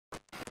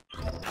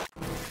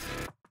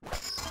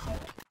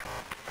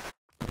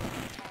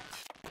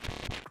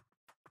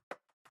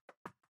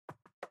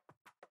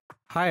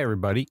Hi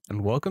everybody,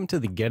 and welcome to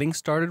the Getting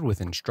Started with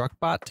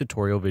InstructBot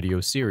tutorial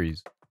video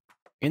series.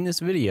 In this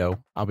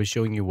video, I'll be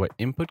showing you what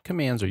input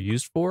commands are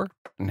used for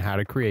and how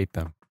to create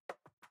them.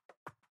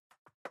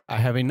 I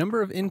have a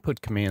number of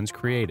input commands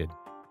created.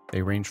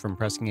 They range from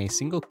pressing a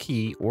single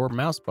key or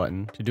mouse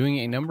button to doing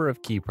a number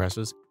of key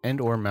presses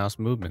and/or mouse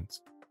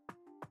movements.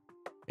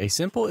 A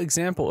simple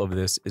example of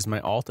this is my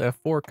Alt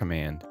F4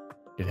 command.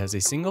 It has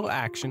a single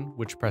action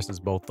which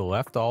presses both the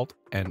left Alt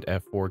and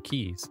F4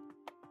 keys.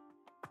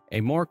 A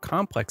more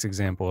complex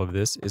example of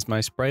this is my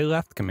spray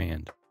left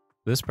command.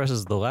 This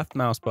presses the left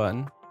mouse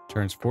button,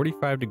 turns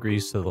 45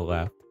 degrees to the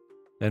left,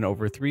 then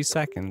over 3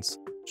 seconds,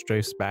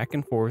 strafes back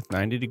and forth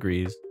 90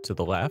 degrees to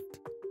the left,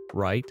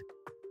 right,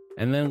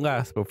 and then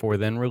left before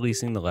then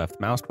releasing the left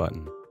mouse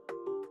button.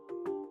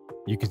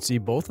 You can see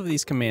both of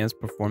these commands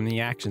perform the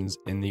actions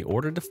in the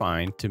order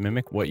defined to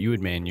mimic what you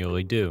would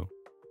manually do.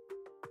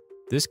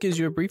 This gives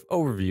you a brief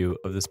overview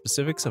of the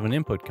specifics of an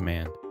input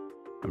command.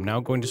 I'm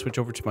now going to switch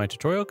over to my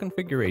tutorial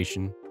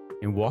configuration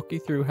and walk you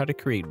through how to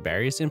create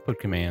various input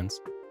commands.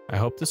 I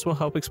hope this will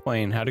help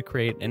explain how to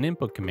create an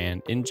input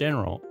command in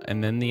general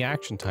and then the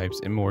action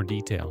types in more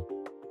detail.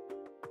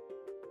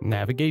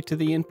 Navigate to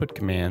the input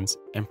commands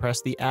and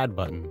press the Add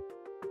button.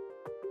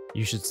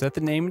 You should set the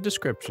name and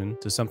description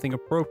to something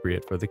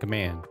appropriate for the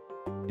command.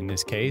 In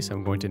this case,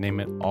 I'm going to name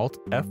it Alt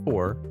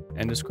F4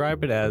 and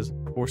describe it as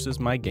forces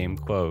my game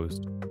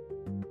closed.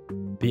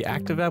 The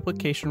Active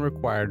Application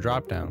Required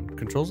dropdown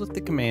controls if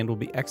the command will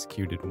be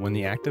executed when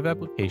the active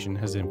application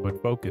has input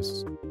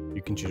focus.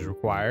 You can choose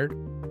Required,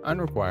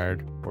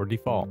 Unrequired, or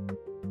Default.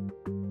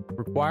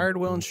 Required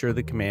will ensure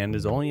the command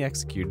is only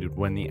executed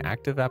when the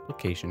active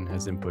application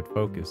has input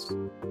focus.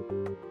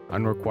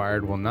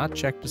 Unrequired will not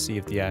check to see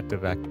if the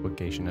active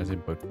application has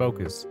input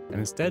focus, and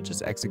instead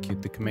just execute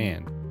the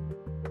command.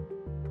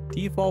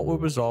 Default will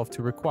resolve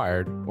to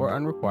Required or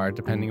Unrequired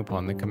depending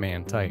upon the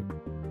command type.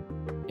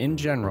 In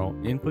general,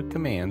 input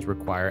commands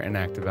require an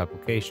active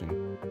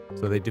application,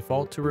 so they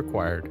default to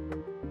Required.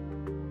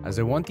 As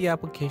I want the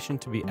application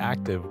to be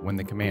active when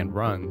the command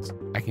runs,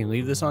 I can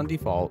leave this on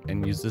default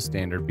and use the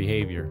standard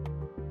behavior.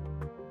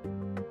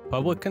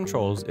 Public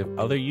controls if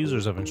other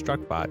users of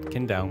InstructBot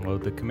can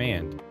download the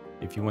command.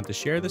 If you want to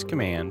share this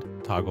command,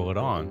 toggle it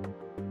on.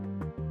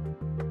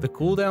 The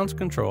cooldowns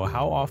control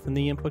how often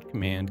the input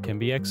command can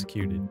be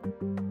executed.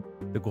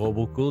 The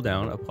global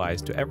cooldown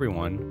applies to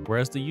everyone,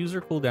 whereas the user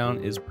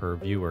cooldown is per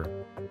viewer.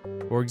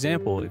 For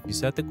example, if you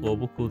set the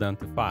global cooldown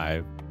to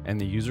 5 and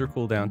the user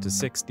cooldown to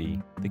 60,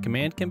 the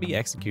command can be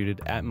executed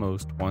at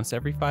most once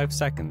every 5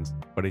 seconds,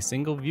 but a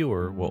single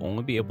viewer will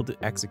only be able to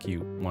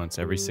execute once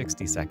every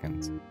 60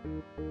 seconds.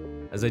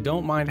 As I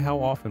don't mind how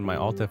often my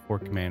Alt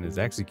F4 command is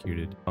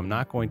executed, I'm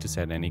not going to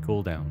set any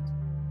cooldowns.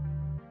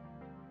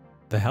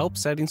 The help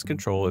settings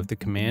control if the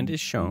command is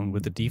shown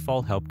with the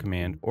default help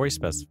command or a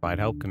specified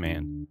help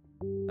command.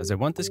 As I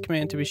want this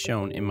command to be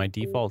shown in my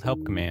default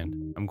help command,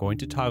 I'm going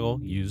to toggle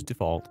Use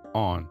Default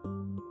on.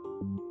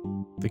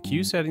 The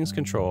queue settings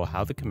control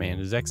how the command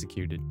is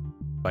executed.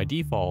 By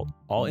default,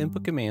 all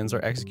input commands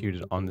are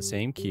executed on the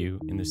same queue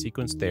in the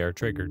sequence they are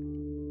triggered.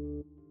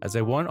 As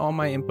I want all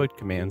my input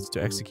commands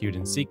to execute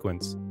in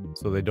sequence,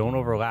 so they don't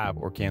overlap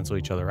or cancel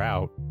each other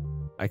out,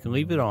 I can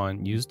leave it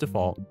on Use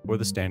Default or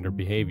the standard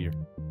behavior.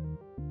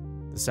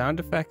 The sound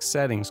effects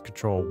settings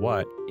control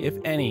what, if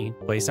any,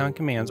 play sound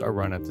commands are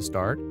run at the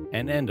start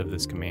and end of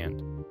this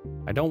command.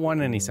 I don't want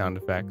any sound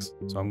effects,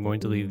 so I'm going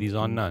to leave these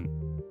on none.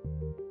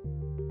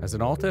 As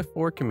an Alt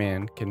F4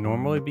 command can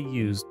normally be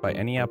used by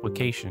any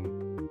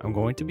application, I'm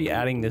going to be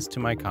adding this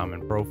to my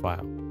common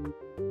profile.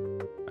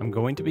 I'm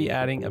going to be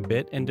adding a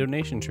bit and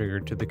donation trigger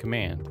to the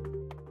command.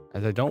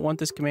 As I don't want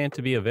this command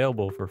to be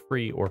available for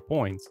free or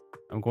points,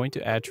 I'm going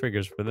to add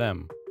triggers for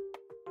them.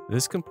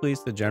 This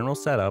completes the general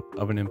setup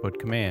of an input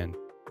command.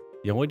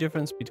 The only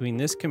difference between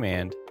this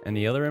command and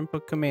the other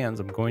input commands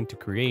I'm going to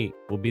create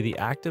will be the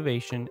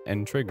activation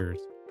and triggers.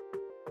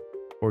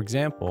 For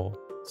example,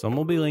 some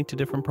will be linked to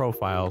different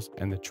profiles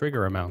and the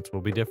trigger amounts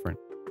will be different.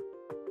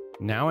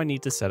 Now I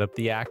need to set up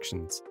the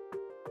actions.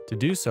 To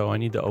do so, I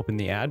need to open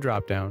the Add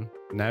dropdown,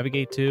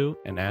 navigate to,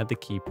 and add the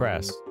key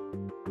press.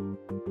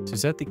 To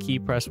set the key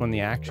press when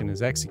the action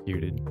is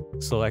executed,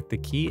 select the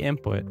key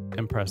input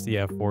and press the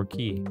F4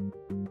 key.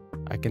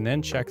 I can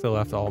then check the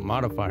left Alt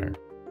modifier.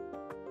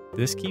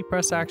 This key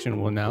press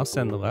action will now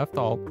send the left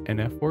Alt and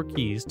F4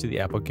 keys to the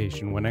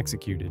application when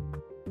executed.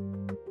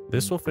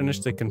 This will finish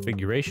the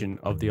configuration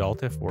of the Alt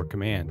F4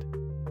 command.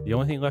 The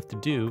only thing left to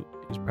do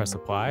is press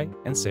Apply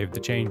and save the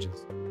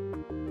changes.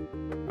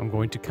 I'm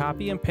going to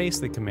copy and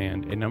paste the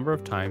command a number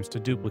of times to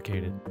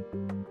duplicate it.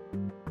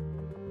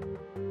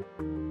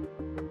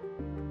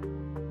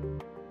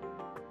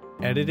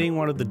 Editing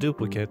one of the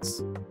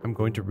duplicates, I'm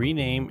going to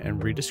rename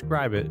and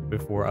redescribe it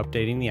before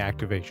updating the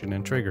activation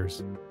and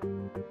triggers.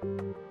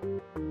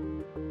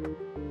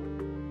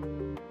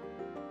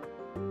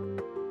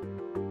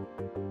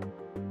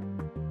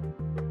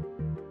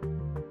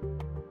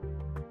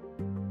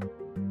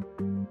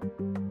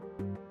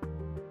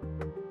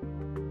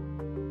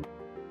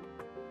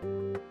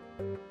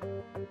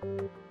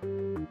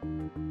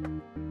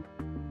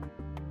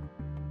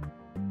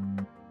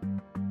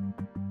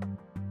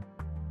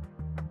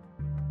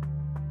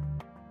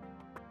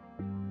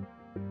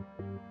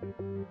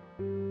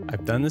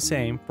 I've done the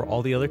same for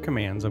all the other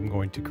commands I'm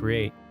going to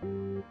create.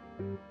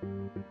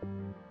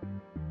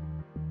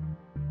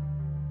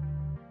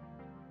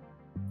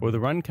 For the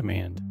run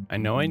command, I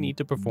know I need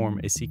to perform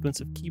a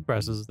sequence of key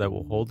presses that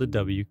will hold the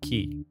W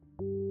key.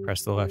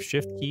 Press the left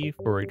shift key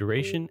for a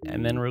duration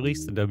and then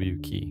release the W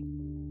key.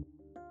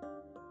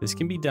 This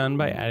can be done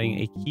by adding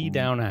a key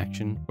down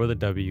action for the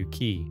W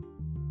key.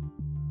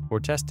 For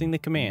testing the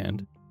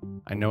command,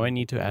 I know I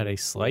need to add a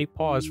slight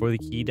pause for the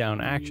key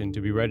down action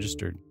to be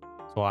registered,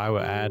 so I will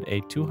add a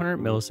 200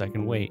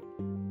 millisecond wait.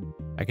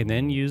 I can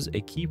then use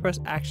a key press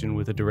action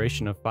with a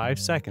duration of 5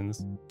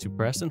 seconds to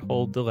press and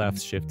hold the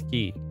left shift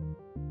key.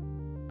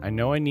 I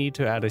know I need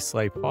to add a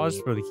slight pause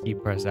for the key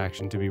press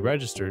action to be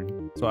registered,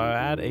 so I'll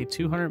add a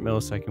 200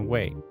 millisecond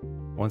wait.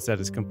 Once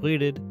that is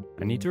completed,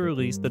 I need to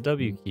release the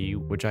W key,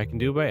 which I can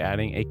do by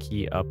adding a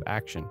key up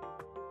action.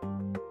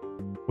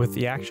 With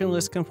the action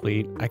list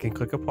complete, I can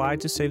click apply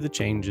to save the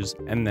changes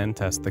and then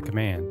test the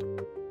command.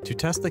 To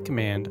test the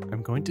command,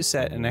 I'm going to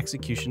set an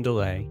execution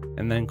delay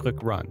and then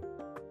click run.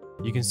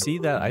 You can see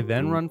that I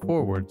then run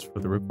forwards for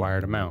the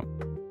required amount.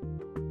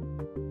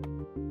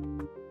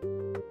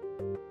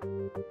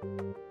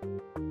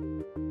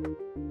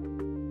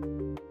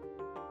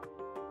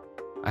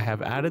 I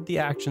have added the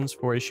actions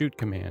for a shoot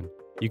command.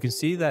 You can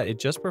see that it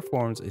just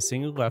performs a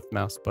single left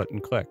mouse button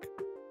click.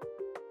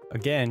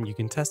 Again, you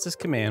can test this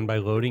command by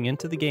loading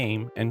into the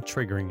game and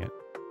triggering it.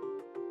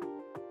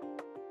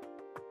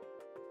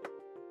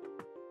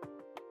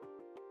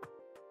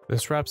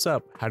 This wraps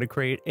up how to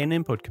create an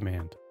input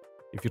command.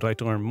 If you'd like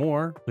to learn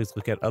more, please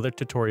look at other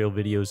tutorial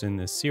videos in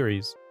this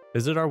series,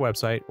 visit our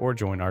website, or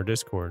join our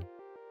Discord.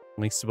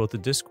 Links to both the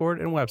Discord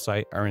and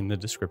website are in the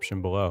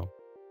description below.